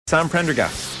Sam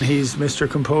Prendergast. He's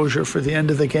Mr. Composure for the end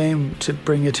of the game to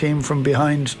bring a team from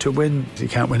behind to win. You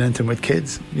can't win anything with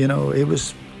kids.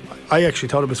 I actually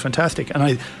thought it was fantastic, and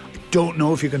I don't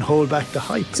know if you can hold back the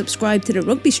hype. Subscribe to the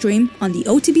rugby stream on the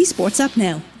OTB Sports app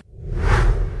now.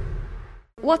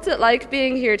 What's it like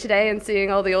being here today and seeing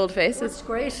all the old faces? It's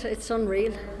great. It's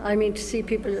unreal. I mean, to see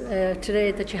people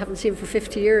today that you haven't seen for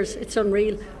 50 years, it's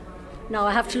unreal. Now,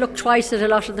 I have to look twice at a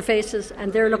lot of the faces,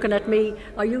 and they're looking at me.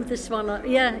 Are you this one?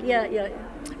 Yeah.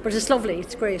 But it's lovely.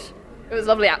 It's great. It was a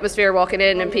lovely atmosphere walking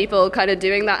in and people kind of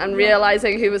doing that and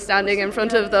realising who was standing in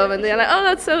front of them, and they're like, oh,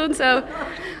 that's so-and-so.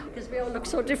 Because we all look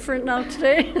so different now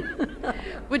today.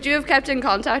 Would you have kept in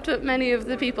contact with many of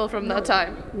the people from that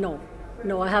time? No,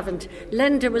 I haven't.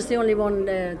 Linda was the only one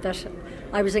that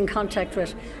I was in contact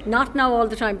with. Not now all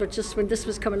the time, but just when this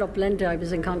was coming up, Linda I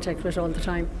was in contact with all the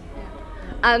time.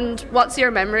 And what's your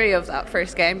memory of that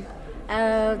first game?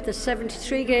 The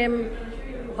 73 game,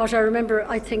 what I remember,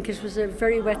 I think it was a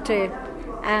very wet day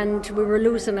and we were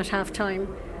losing at half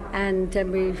time, and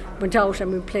then we went out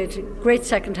and we played a great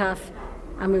second half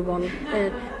and we won.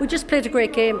 We just played a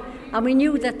great game, and we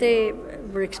knew that they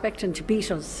were expecting to beat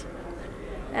us.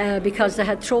 Because they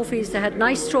had trophies, they had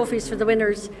nice trophies for the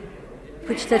winners,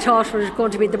 which they thought were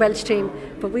going to be the Welsh team,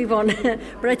 but we won.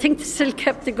 But I think they still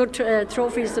kept the good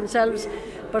trophies themselves.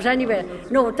 But anyway,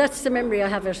 no, that's the memory I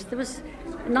have of it. There was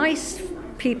nice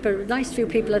few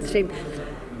people at the team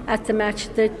at the match.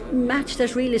 The match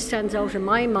that really stands out in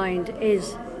my mind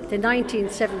is the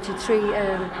 1973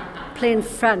 play in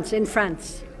France.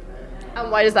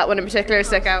 And why does that one in particular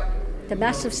stick out? The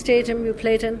massive stadium we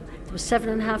played in. There were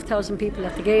 7,500 people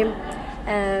at the game.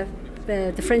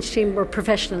 The French team were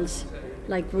professionals,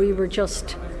 like we were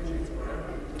just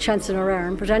chancing our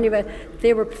arm. But anyway,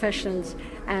 they were professionals,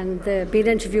 and being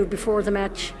interviewed before the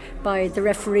match by the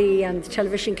referee and the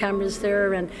television cameras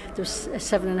there, and there was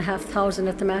 7,500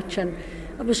 at the match, and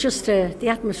it was just the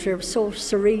atmosphere was so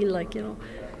surreal,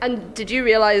 And did you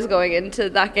realise going into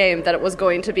that game that it was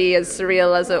going to be as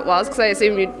surreal as it was? Because I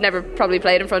assume you'd never probably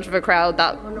played in front of a crowd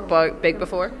that big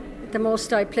before. The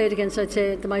most I played against, I'd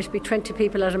say there might be 20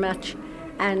 people at a match.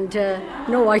 And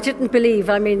no, I didn't believe.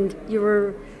 I mean, you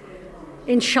were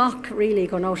in shock, really,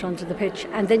 going out onto the pitch.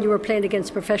 And then you were playing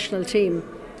against a professional team.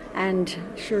 And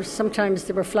sure, sometimes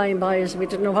they were flying by us and we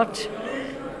didn't know what.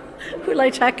 Will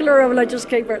I tackle her or will I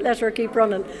just let her keep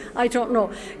running? I don't know.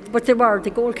 But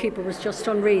the goalkeeper was just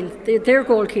unreal. Their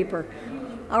goalkeeper.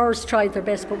 Ours tried their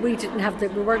best, but we didn't have we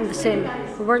weren't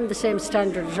the same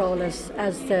standard at all as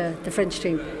the French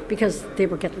team, because they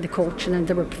were getting the coaching and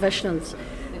they were professionals.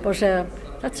 But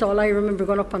that's all. I remember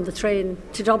going up on the train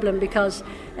to Dublin because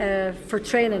for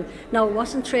training. Now it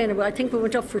wasn't training, but I think we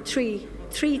went up for three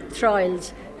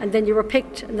trials, and then you were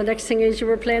picked, and the next thing is you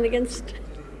were playing against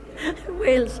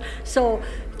Wales. So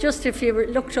just if you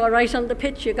looked all right on the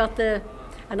pitch, you got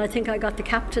and I think I got the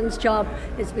captain's job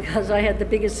is because I had the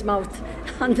biggest mouth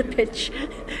on the pitch.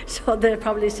 So they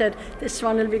probably said, this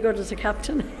one will be good as a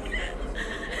captain.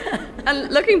 And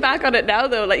looking back on it now,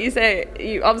 though, like you say,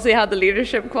 you obviously had the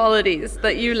leadership qualities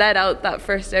that you led out that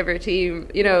first ever team.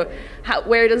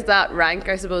 Where does that rank,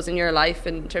 I suppose, in your life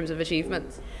in terms of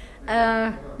achievements?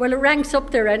 Well, it ranks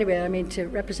up there anyway. I mean, to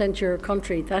represent your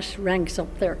country, that ranks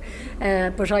up there.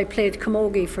 But I played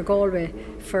camogie for Galway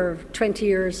for 20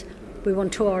 years. We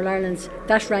won 2 All-Irelands.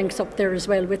 That ranks up there as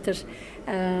well with it.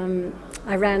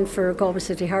 I ran for Galway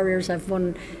City Harriers. I've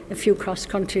won a few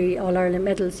cross-country All-Ireland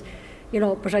medals.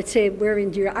 But I'd say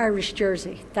wearing your Irish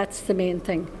jersey, that's the main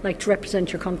thing, like to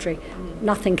represent your country.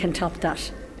 Nothing can top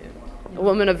that. A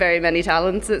woman of very many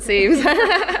talents, it seems.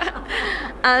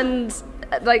 And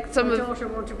like My daughter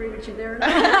won't agree with you there.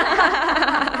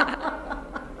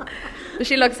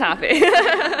 She looks happy.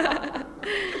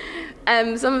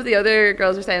 Some of the other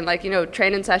girls were saying,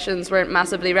 training sessions weren't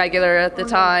massively regular at the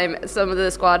time. Some of the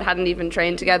squad hadn't even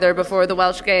trained together before the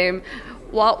Welsh game.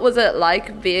 What was it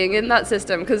like being in that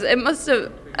system? Because it must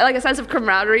have, a sense of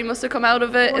camaraderie must have come out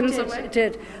of it in some way. It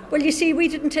did. Well, you see, we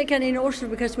didn't take any notice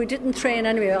because we didn't train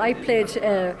anyway. I played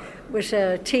with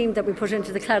a team that we put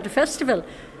into the Claddagh Festival,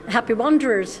 Happy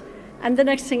Wanderers. And the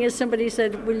next thing is somebody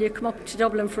said, will you come up to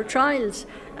Dublin for trials?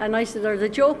 And I said, are they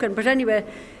joking? But anyway,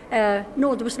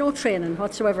 no, there was no training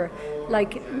whatsoever.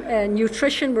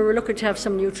 Nutrition, we were looking to have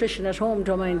some nutrition at home,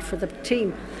 don't mind, for the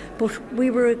team. But we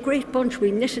were a great bunch.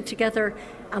 We knitted together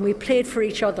and we played for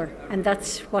each other. And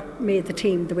that's what made the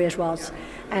team the way it was.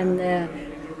 And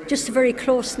just a very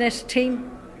close-knit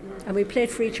team. And we played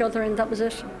for each other and that was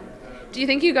it. Do you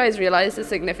think you guys realised the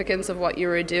significance of what you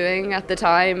were doing at the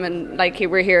time? And like,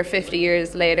 we're here 50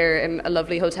 years later in a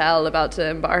lovely hotel about to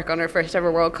embark on our first ever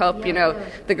World Cup. You know,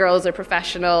 the girls are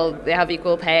professional, they have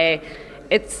equal pay.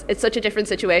 It's such a different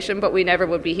situation, but we never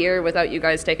would be here without you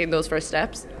guys taking those first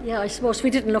steps. Yeah, I suppose we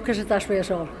didn't look at it that way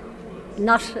at all.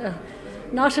 Not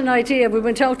an idea. We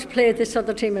went out to play this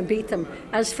other team and beat them.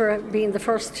 As for being the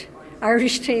first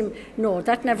Irish team, no,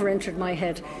 that never entered my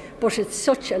head. But it's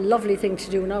such a lovely thing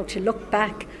to do now, to look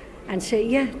back and say,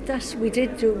 yeah, we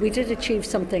did achieve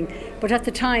something. But at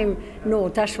the time, no,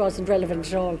 that wasn't relevant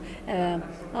at all.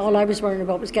 All I was worrying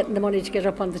about was getting the money to get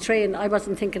up on the train. I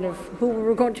wasn't thinking of who we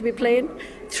were going to be playing.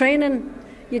 Training,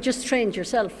 you just trained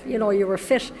yourself. You know, you were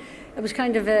fit. It was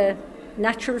kind of a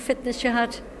natural fitness you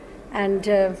had. And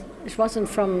it wasn't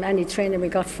from any training we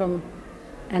got from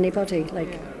anybody.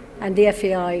 And the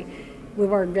FAI, we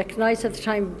weren't recognised at the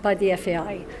time by the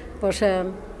FAI. But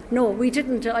no, we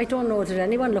didn't. I don't know, did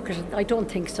anyone look at it? I don't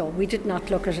think so. We did not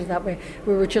look at it that way.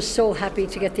 We were just so happy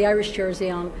to get the Irish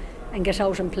jersey on and get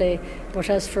out and play. But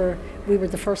as for we were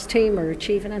the first team or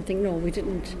achieving anything, no, we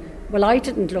didn't. Well, I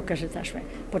didn't look at it that way.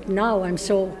 But now I'm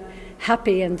so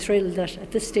happy and thrilled that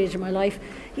at this stage of my life,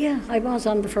 yeah, I was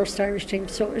on the first Irish team,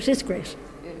 so it is great.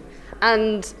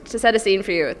 And to set a scene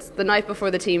for you, it's the night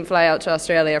before the team fly out to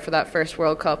Australia for that first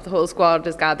World Cup. The whole squad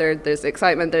is gathered, there's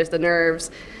excitement, there's the nerves.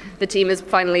 The team has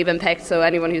finally been picked, so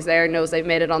anyone who's there knows they've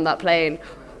made it on that plane.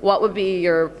 What would be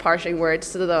your parting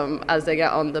words to them as they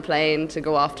get on the plane to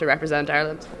go off to represent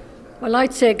Ireland? Well,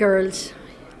 I'd say, girls,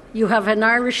 you have an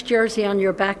Irish jersey on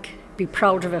your back, be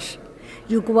proud of it.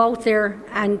 You go out there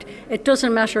and it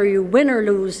doesn't matter you win or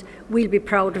lose, we'll be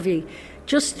proud of you.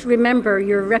 Just remember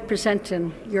you're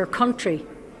representing your country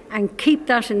and keep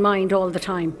that in mind all the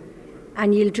time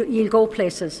and you'll go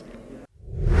places.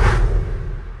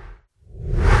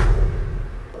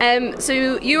 So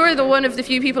you were one of the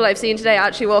few people I've seen today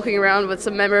actually walking around with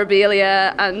some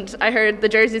memorabilia, and I heard the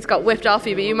jerseys got whipped off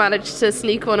you, but you managed to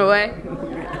sneak one away.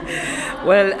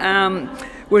 Well,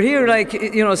 we're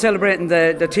here, celebrating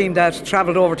the team that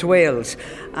travelled over to Wales,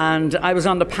 and I was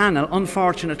on the panel.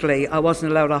 Unfortunately, I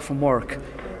wasn't allowed off from work,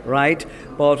 right?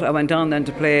 But I went on then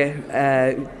to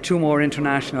play 2 more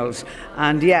internationals,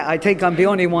 and yeah, I think I'm the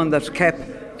only one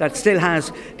that still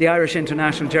has the Irish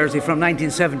international jersey from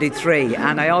 1973,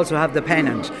 and I also have the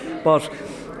pennant. But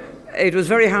it was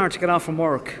very hard to get off from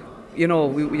work. You know,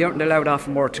 we weren't allowed off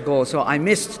from work to go, so I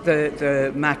missed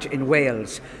the match in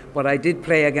Wales. But I did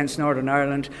play against Northern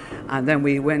Ireland, and then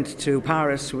we went to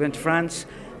Paris, we went to France,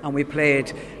 and we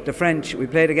played the French. We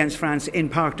played against France in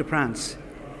Parc des Princes,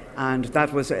 and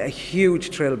that was a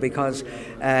huge thrill because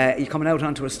you're coming out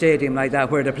onto a stadium like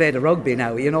that where they play the rugby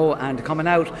now, you know, and coming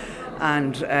out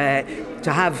and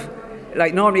to have,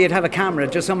 like, normally you'd have a camera,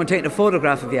 just someone taking a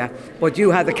photograph of you, but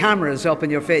you had the cameras up in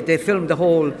your face. They filmed the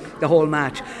whole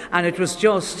match, and it was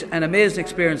just an amazing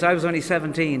experience. I was only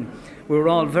 17. We were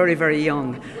all very, very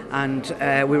young, and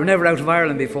we were never out of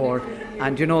Ireland before.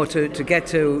 And you know, to get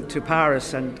to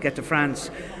Paris and get to France,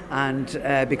 and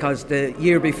because the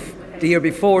year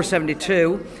before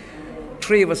 72,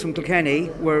 3 of us from Kilkenny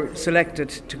were selected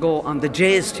to go on the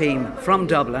Jays team from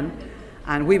Dublin.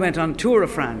 And we went on tour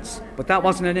of France, but that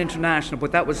wasn't an international,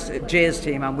 but that was Jay's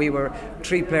team, and we were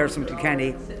 3 players from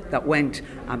Kilkenny that went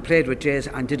and played with Jay's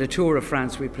and did a tour of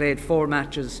France. We played 4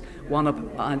 matches, one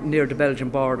up near the Belgian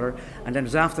border, and then it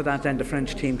was after that then the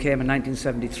French team came in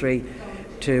 1973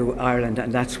 to Ireland,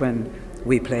 and that's when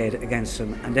we played against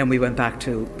them, and then we went back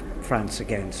to France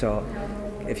again. So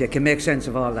if you can make sense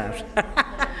of all that.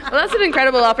 Well, that's an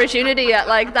incredible opportunity at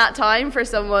like that time for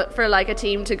a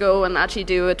team to go and actually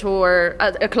do a tour,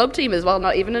 a club team as well,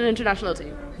 not even an international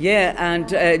team. Yeah,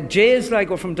 and Jay's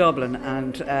were from Dublin,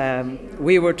 and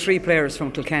we were 3 players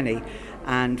from Kilkenny,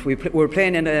 and we were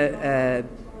playing in a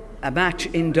match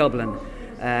in Dublin,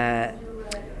 a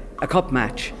cup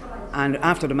match. And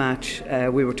after the match,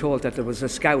 we were told that there was a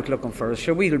scout looking for us.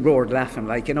 So we roared laughing,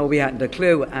 we hadn't a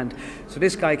clue. And so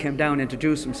this guy came down,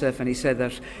 introduced himself, and he said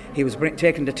that he was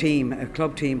taking the team, a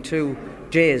club team, to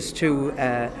Jay's, to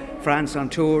France on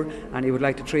tour, and he would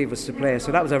like the 3 of us to play.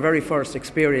 So that was our very first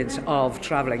experience of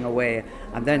travelling away.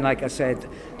 And then, like I said,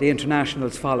 the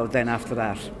internationals followed then after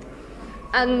that.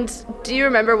 And do you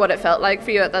remember what it felt like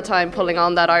for you at that time pulling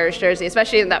on that Irish jersey,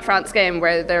 especially in that France game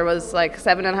where there was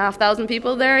 7,500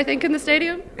 people there, I think, in the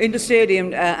stadium? In the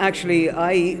stadium, actually,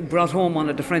 I brought home one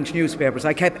of the French newspapers.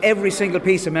 I kept every single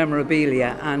piece of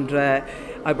memorabilia, and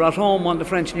I brought home one of the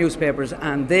French newspapers,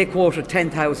 and they quoted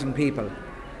 10,000 people.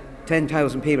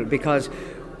 10,000 people, because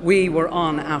we were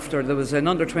on after there was an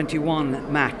under-21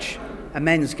 match, a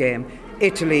men's game,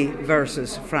 Italy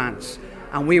versus France.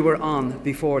 and we were on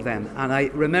before them. And I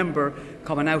remember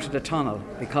coming out of the tunnel,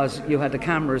 because you had the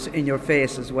cameras in your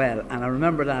face as well, and I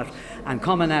remember that, and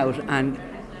coming out, and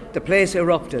the place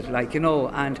erupted,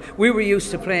 and we were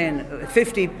used to playing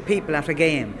 50 people at a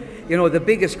game. The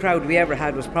biggest crowd we ever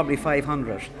had was probably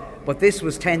 500, but this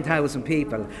was 10,000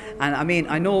 people. And I mean,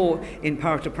 I know in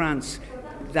Port-au-Prince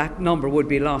that number would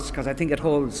be lost, because I think it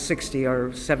holds 60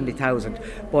 or 70,000,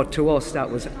 but to us that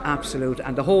was absolute,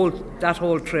 and that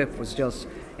whole trip was just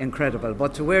incredible.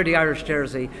 But to wear the Irish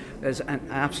jersey is an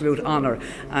absolute honour,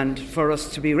 and for us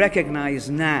to be recognised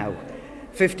now,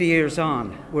 50 years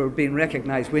on, we're being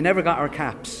recognised. We never got our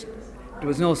caps. There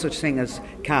was no such thing as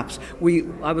caps.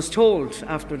 I was told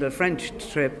after the French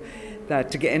trip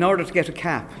that in order to get a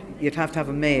cap, you'd have to have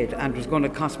them made, and it was going to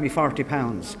cost me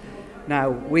 £40. Now,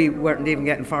 we weren't even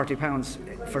getting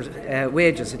 £40 for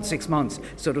wages in 6 months,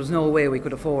 so there was no way we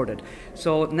could afford it.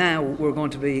 So now we're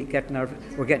going to be getting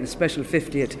a special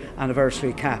 50th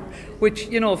anniversary cap, which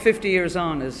 50 years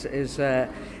on is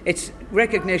it's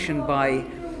recognition by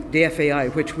the FAI,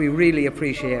 which we really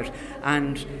appreciate.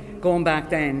 And going back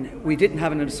then, we didn't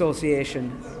have an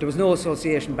association. There was no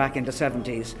association back in the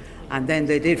 70s, and then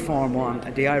they did form one,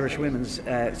 the Irish Women's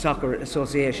Soccer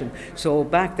Association. So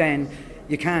back then,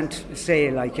 you can't say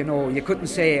you couldn't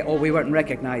say, we weren't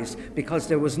recognised, because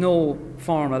there was no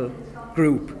formal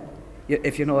group,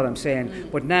 if you know what I'm saying.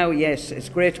 But now, yes, it's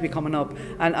great to be coming up.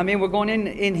 And I mean, we're going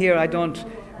in here,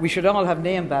 we should all have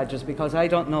name badges, because I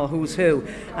don't know who's who.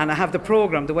 And I have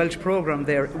the Welsh programme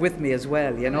there with me as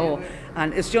well,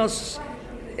 And it's just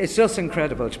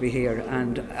incredible to be here,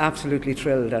 and absolutely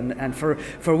thrilled. And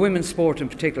for women's sport in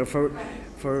particular,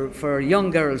 for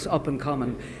young girls up and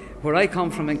coming. Where I come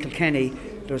from in Kilkenny,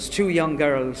 there's 2 young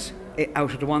girls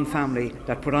out of the one family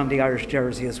that put on the Irish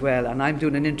jersey as well, and I'm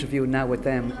doing an interview now with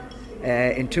them.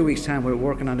 In 2 weeks' time we're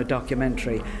working on a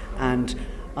documentary, and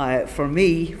for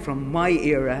me, from my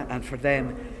era, and for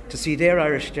them to see their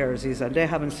Irish jerseys, and they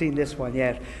haven't seen this one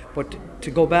yet, but to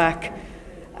go back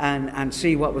and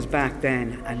see what was back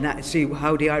then, and see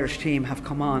how the Irish team have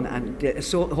come on, and the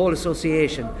whole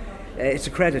association, it's a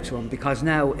credit to them, because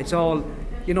now it's all,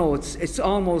 it's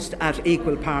almost at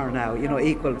equal par now,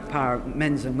 equal par,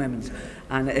 men's and women's,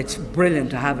 and it's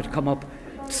brilliant to have it come up,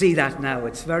 see that now.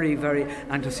 It's very, very,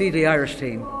 and to see the Irish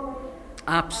team,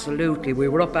 absolutely. We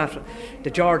were up at the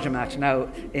Georgia match now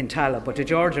in Tala, but the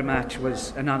Georgia match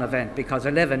was a non-event, because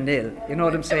 11-0, you know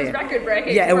what I'm saying? It was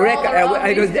record-breaking.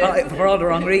 Yeah, for all the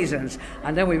wrong reasons.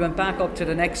 And then we went back up to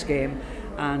the next game,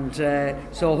 and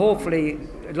so hopefully,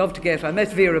 I'd love to I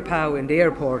met Vera Pauw in the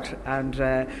airport,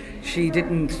 and she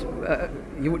didn't,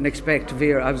 you wouldn't expect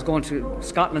Vera. I was going to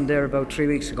Scotland there about 3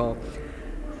 weeks ago,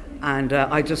 and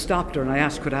I just stopped her and I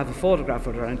asked, could I have a photograph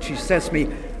with her? And she says to me,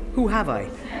 who have I?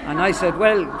 And I said,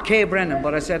 well, Kay Brennan,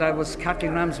 but I said I was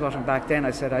Kathleen Ramsbottom back then.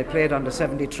 I said I played on the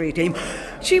 73 team.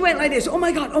 She went like this, oh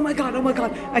my God, oh my God, oh my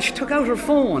God. And she took out her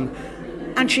phone,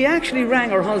 and she actually rang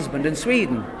her husband in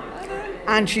Sweden.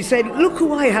 And she said, look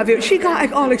who I have here. She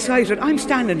got all excited. I'm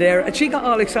standing there, and she got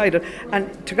all excited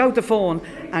and took out the phone,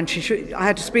 and I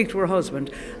had to speak to her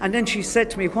husband. And then she said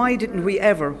to me, why haven't we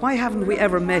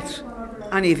ever met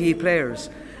any of you players?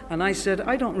 And I said,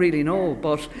 I don't really know,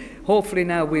 but hopefully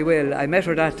now we will. I met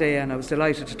her that day, and I was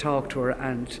delighted to talk to her,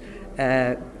 and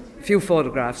a few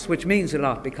photographs, which means a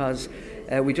lot, because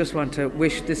we just want to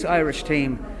wish this Irish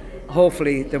team,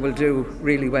 hopefully they will do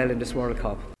really well in this World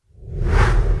Cup.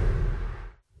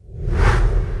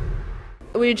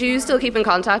 Would you still keep in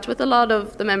contact with a lot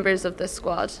of the members of this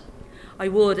squad? I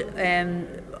would.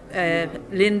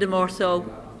 Linda more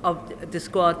so of the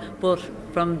squad, but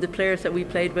from the players that we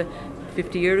played with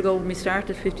 50 years ago when we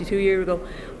started, 52 years ago,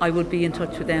 I would be in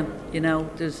touch with them.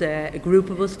 There's a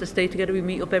group of us that stay together. We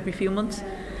meet up every few months,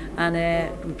 and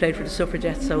we played for the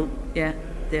Suffragettes. So yeah.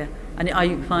 And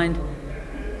I find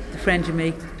the friends you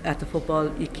make at the football,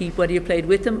 you keep whether you played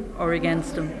with them or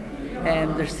against them.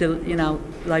 They're still,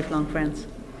 lifelong friends.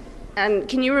 And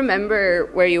can you remember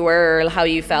where you were, or how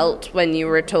you felt when you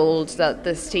were told that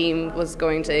this team was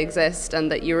going to exist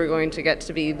and that you were going to get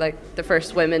to be like the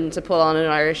first women to pull on an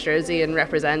Irish jersey and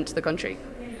represent the country?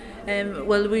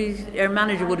 Our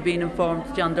manager would have been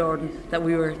informed, John Dordan, that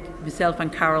myself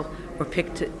and Carol were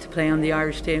picked to play on the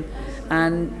Irish team,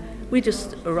 and we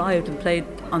just arrived and played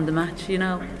on the match,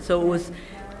 So it was.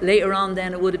 Later on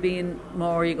then it would have been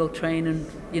more you go training,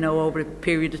 over a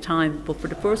period of time. But for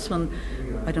the first one,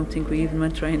 I don't think we even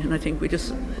went training. I think we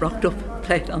just rocked up and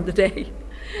played on the day.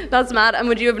 That's mad. And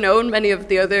would you have known many of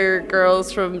the other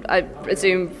girls from, I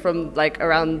assume, from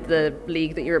around the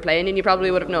league that you were playing in? You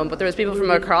probably would have known, but there was people from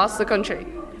across the country.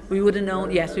 We would have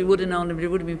known, yes, we would have known them. They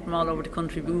would have been from all over the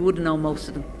country, but we would have known most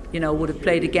of them. Would have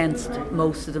played against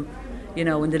most of them,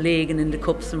 in the league and in the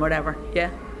cups and whatever,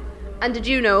 yeah. And did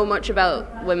you know much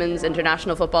about women's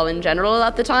international football in general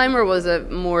at the time, or was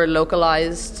it more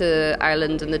localised to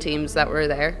Ireland and the teams that were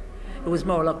there? It was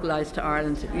more localised to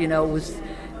Ireland. It was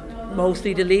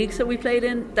mostly the leagues that we played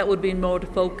in. That would have been more the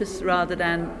focus rather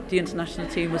than the international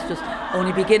team was just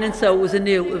only beginning. So it was a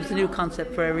new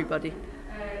concept for everybody.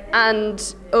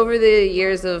 And over the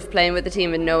years of playing with the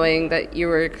team and knowing that you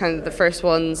were kind of the first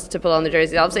ones to pull on the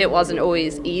jersey, obviously it wasn't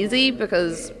always easy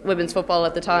because women's football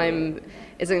at the time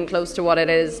isn't close to what it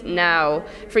is now.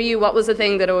 For you, what was the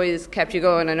thing that always kept you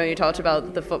going? I know you talked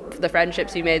about the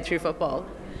friendships you made through football.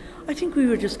 I think we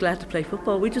were just glad to play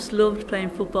football. We just loved playing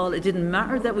football. It didn't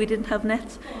matter that we didn't have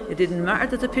nets. It didn't matter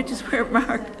that the pitches weren't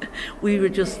marked. We were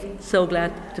just so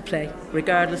glad to play,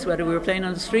 regardless whether we were playing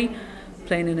on the street,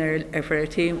 playing for our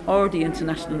team or the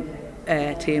international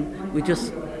team. We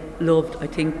just loved, I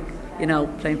think,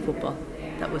 playing football.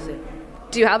 That was it.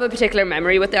 Do you have a particular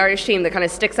memory with the Irish team that kind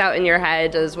of sticks out in your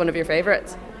head as one of your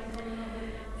favourites?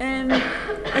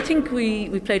 I think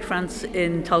we played France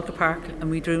in Tolka Park and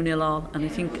we drew 0-0, and I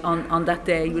think on that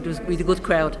day we had a good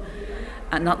crowd,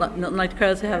 and nothing like the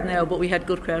crowds we have now, but we had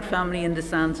good crowd, family in the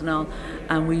stands and all,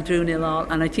 and we drew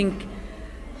 0-0, and I think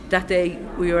that day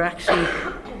we were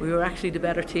actually the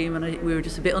better team, and we were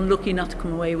just a bit unlucky not to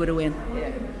come away with a win.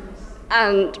 Yeah.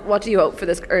 And what do you hope for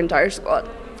this current Irish squad?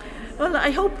 Well,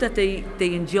 I hope that they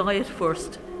enjoy it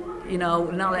first,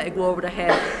 not let it go over their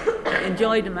head.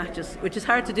 Enjoy the matches, which is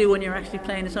hard to do when you're actually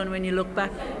playing. It's only when you look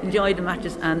back. Enjoy the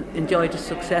matches and enjoy the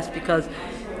success, because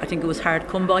I think it was hard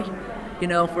come by,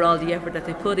 for all the effort that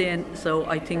they put in. So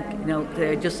I think,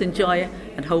 they just enjoy it,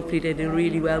 and hopefully they do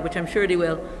really well, which I'm sure they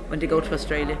will when they go to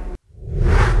Australia.